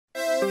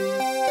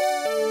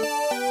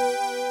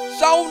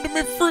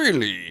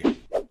SoundMeFreely.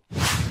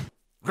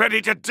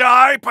 Ready to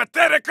die,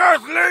 pathetic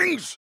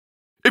Earthlings?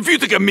 If you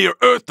think a mere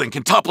Earthling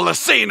can topple a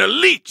Saiyan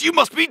elite, you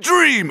must be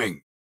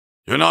dreaming.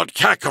 You're not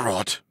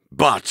Kakarot,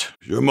 but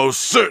you're most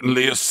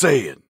certainly a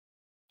Saiyan.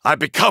 I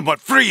become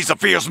what Frieza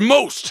fears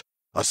most,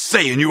 a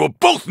Saiyan you will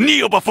both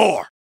kneel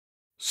before.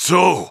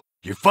 So,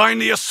 you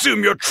finally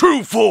assume your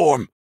true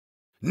form.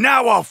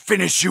 Now I'll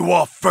finish you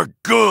off for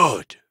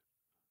good.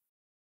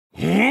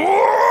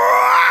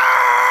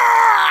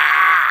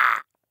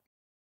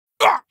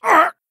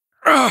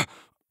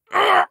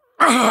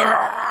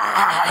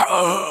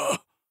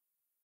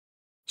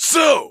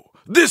 So,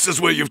 this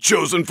is where you've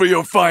chosen for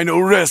your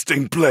final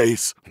resting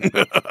place.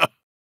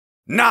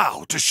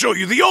 Now, to show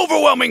you the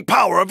overwhelming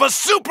power of a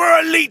super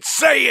elite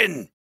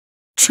Saiyan!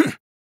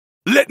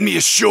 Let me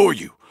assure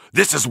you,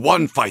 this is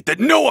one fight that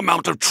no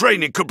amount of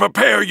training could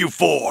prepare you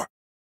for.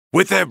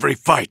 With every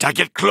fight, I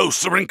get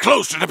closer and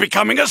closer to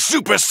becoming a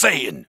Super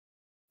Saiyan.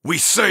 We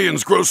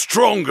Saiyans grow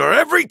stronger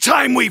every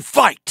time we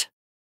fight.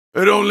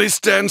 It only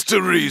stands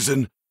to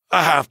reason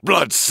a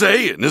half-blood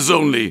Saiyan is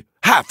only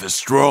half as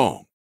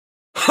strong.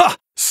 Ha!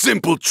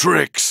 Simple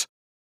tricks.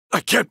 I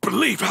can't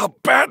believe how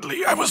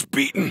badly I was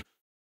beaten.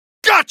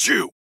 Got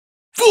you!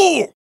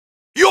 Fool!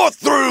 You're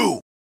through!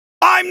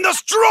 I'm the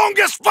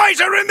strongest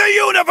fighter in the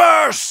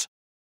universe!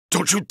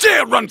 Don't you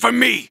dare run from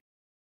me!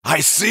 I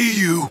see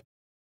you.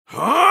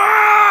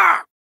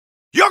 Ah!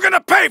 You're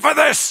gonna pay for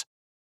this!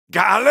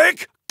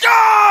 Gallic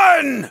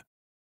Gun!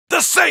 The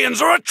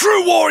Saiyans are a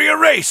true warrior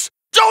race!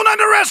 Don't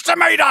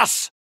underestimate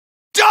us!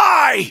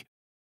 Die!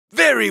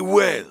 Very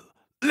well.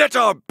 Let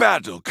our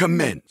battle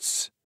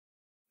commence.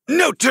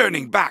 No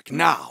turning back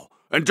now,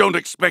 and don't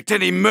expect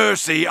any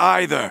mercy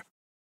either.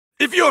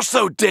 If you're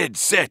so dead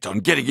set on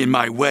getting in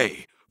my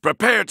way,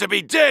 prepare to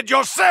be dead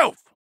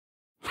yourself!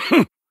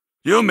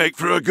 You'll make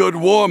for a good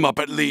warm-up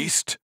at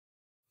least.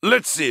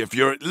 Let's see if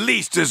you're at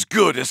least as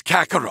good as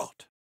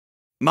Kakarot.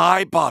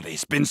 My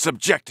body's been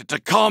subjected to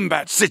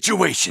combat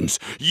situations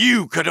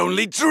you could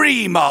only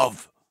dream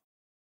of.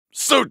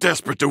 So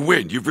desperate to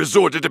win, you've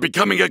resorted to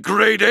becoming a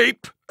great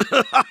ape?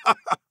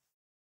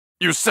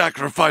 You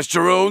sacrificed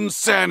your own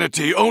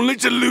sanity only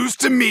to lose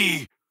to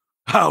me.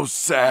 How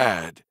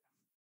sad.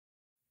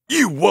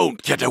 You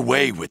won't get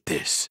away with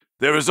this.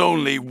 There is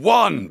only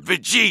one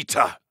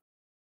Vegeta.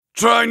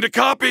 Trying to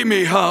copy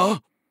me, huh?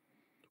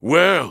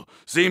 Well,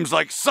 seems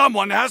like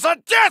someone has a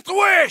death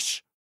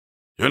wish!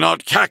 You're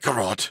not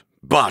Kakarot,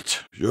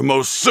 but you're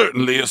most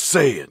certainly a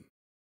Saiyan.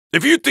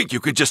 If you think you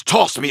can just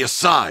toss me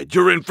aside,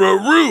 you're in for a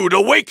rude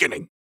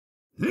awakening.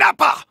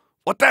 Nappa!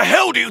 What the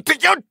hell do you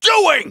think you're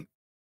doing?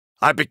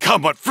 I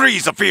become what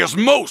Frieza fears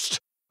most,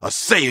 a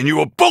Saiyan you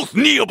will both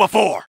kneel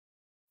before.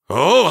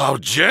 Oh, how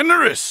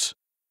generous!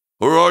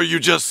 Or are you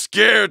just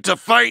scared to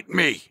fight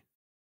me?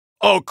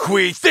 Oh,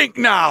 Kui, think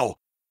now!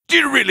 Do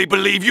you really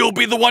believe you'll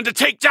be the one to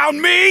take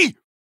down me?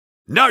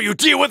 Now you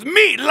deal with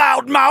me,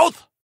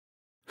 loudmouth!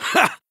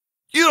 Ha!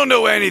 You don't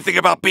know anything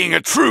about being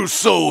a true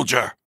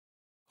soldier.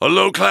 A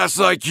low class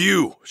like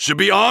you should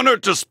be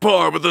honored to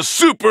spar with a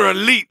super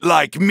elite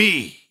like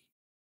me.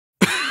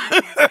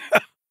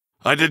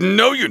 I didn't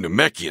know you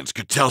Namekians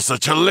could tell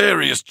such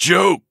hilarious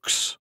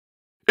jokes.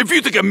 If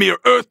you think a mere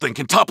Earthling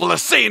can topple a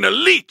Saiyan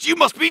elite, you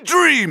must be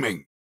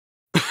dreaming.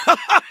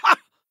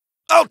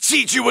 I'll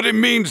teach you what it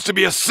means to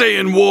be a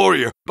Saiyan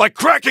warrior by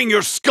cracking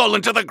your skull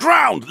into the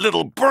ground,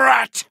 little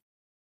brat.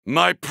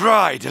 My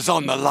pride is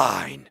on the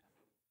line.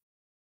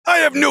 I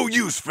have no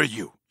use for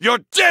you.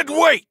 You're dead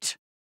weight.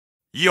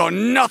 You're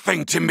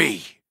nothing to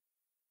me.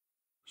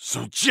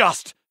 So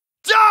just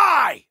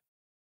die!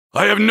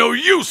 I have no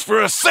use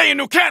for a Saiyan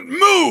who can't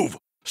move,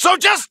 so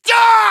just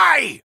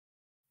die!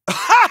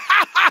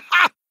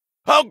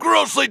 How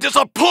grossly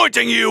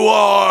disappointing you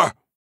are!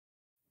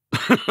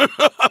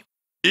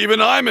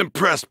 Even I'm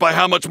impressed by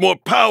how much more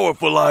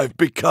powerful I've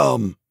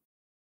become.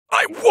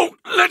 I won't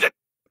let it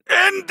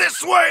end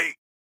this way!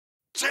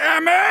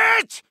 Damn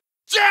it!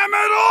 Damn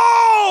it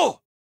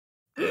all!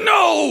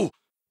 No!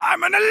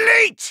 I'm an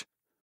elite!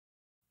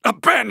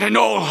 Abandon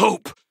all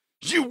hope!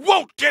 You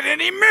won't get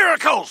any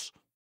miracles!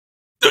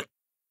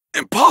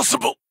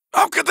 Impossible!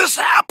 How could this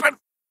happen?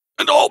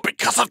 And all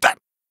because of that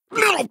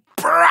little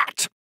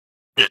brat!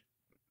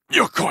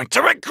 You're going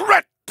to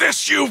regret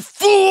this, you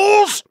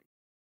fools!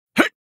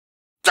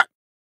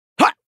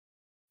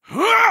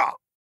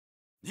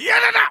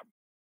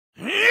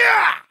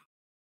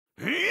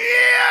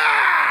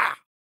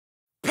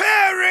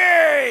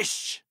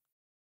 Perish!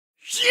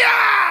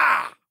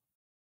 Yeah!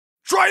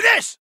 Try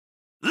this!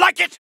 Like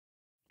it!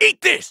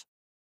 Eat this!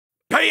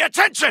 Pay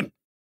attention!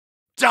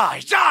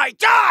 Die, die,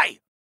 die!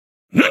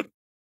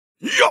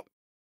 Yup!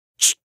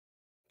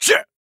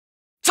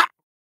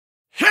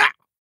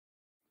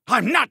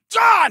 I'm not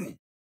done!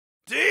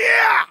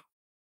 Yeah!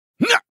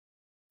 Yeah!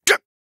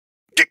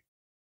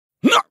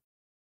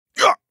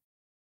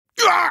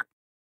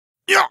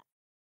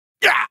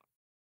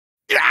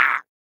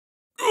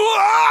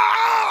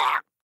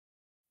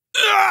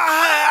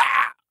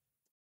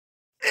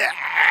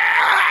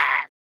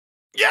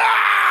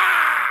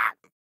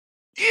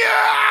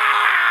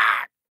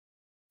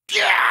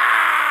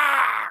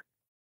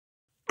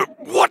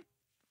 What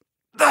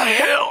the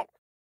hell?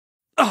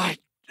 I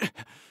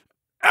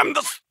am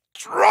the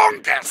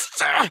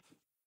strongest.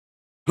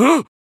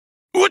 Huh?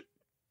 What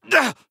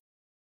the?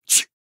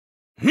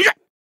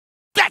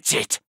 That's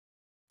it.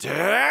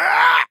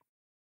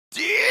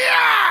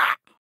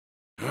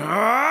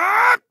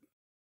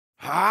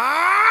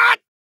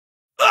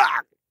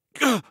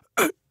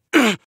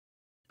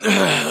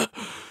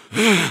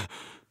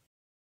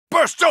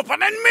 Burst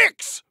open and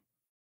mix!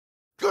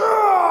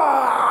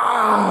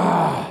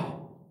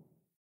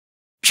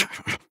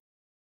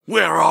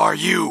 Where are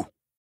you?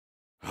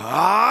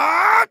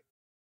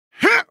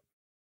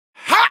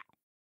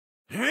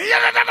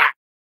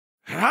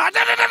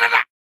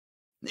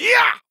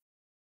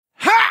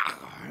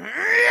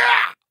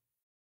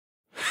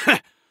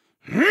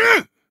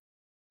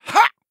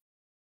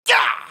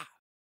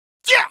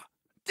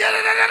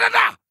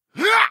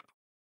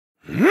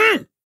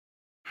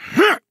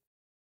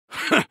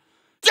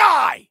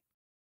 Die!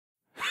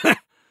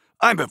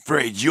 I'm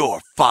afraid you're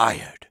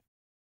fired.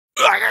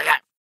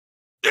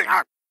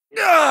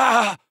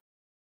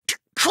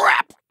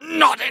 Crap!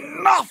 Not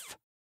enough!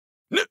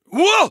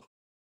 Whoa!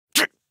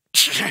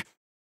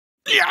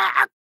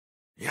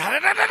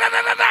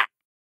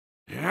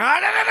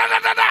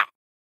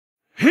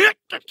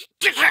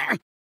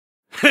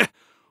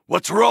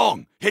 What's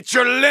wrong? Hit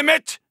your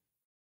limit?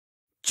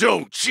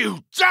 Don't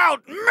you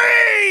doubt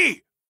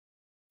me!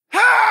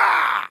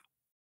 Ha!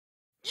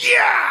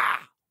 Yeah!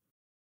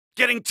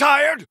 Getting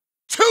tired?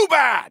 Too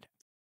bad!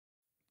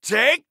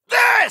 Take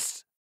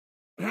this!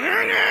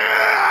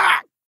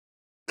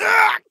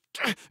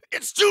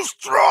 It's too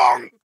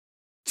strong!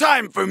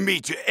 Time for me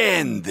to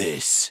end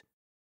this.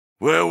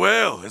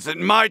 Well, is it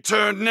my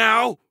turn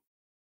now?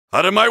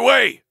 Out of my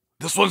way!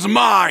 This one's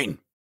mine!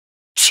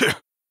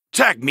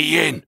 Tag me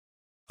in.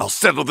 I'll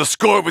settle the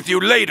score with you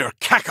later,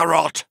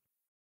 Kakarot.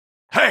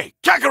 Hey,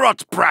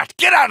 Kakarot's brat,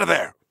 get out of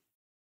there!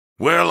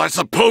 Well, I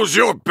suppose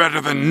you're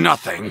better than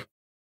nothing.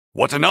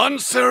 What an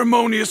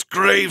unceremonious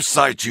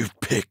gravesite you've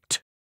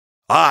picked.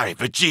 I,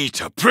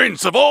 Vegeta,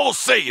 Prince of all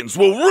Saiyans,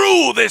 will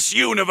rule this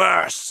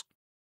universe!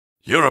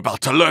 You're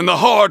about to learn the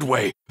hard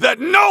way that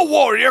no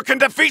warrior can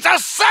defeat a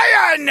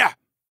Saiyan!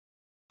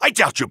 I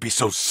doubt you'll be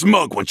so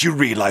smug once you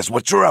realize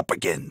what you're up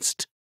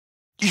against.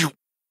 You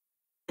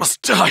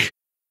must die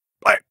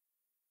by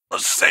a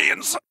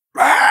Saiyan's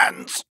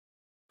hands!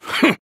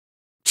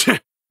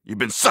 You've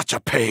been such a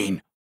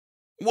pain.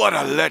 What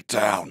a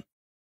letdown.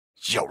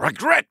 You'll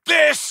regret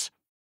this!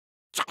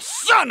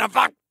 Son of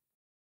a...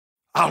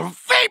 I'll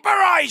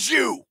vaporize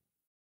you!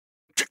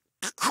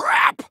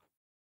 Crap!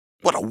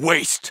 What a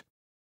waste!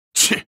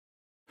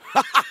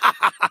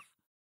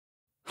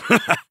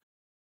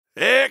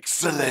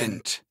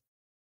 Excellent!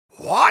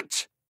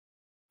 What?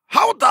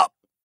 How the...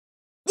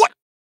 What?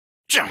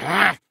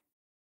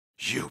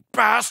 You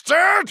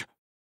bastard!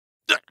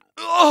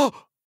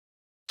 Oh!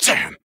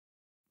 Damn!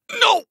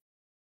 No!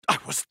 I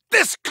was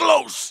this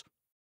close!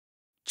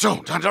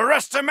 Don't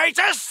underestimate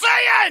a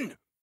Saiyan!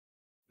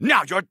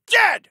 Now you're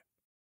dead!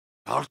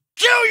 I'll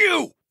kill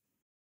you!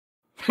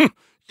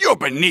 You're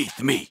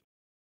beneath me!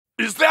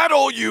 Is that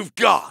all you've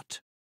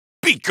got?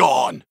 Be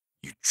gone,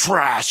 you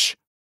trash!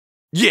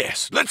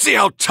 Yes, let's see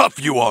how tough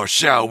you are,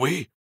 shall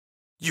we?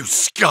 You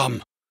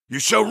scum! You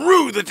shall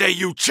rue the day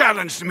you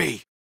challenged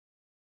me!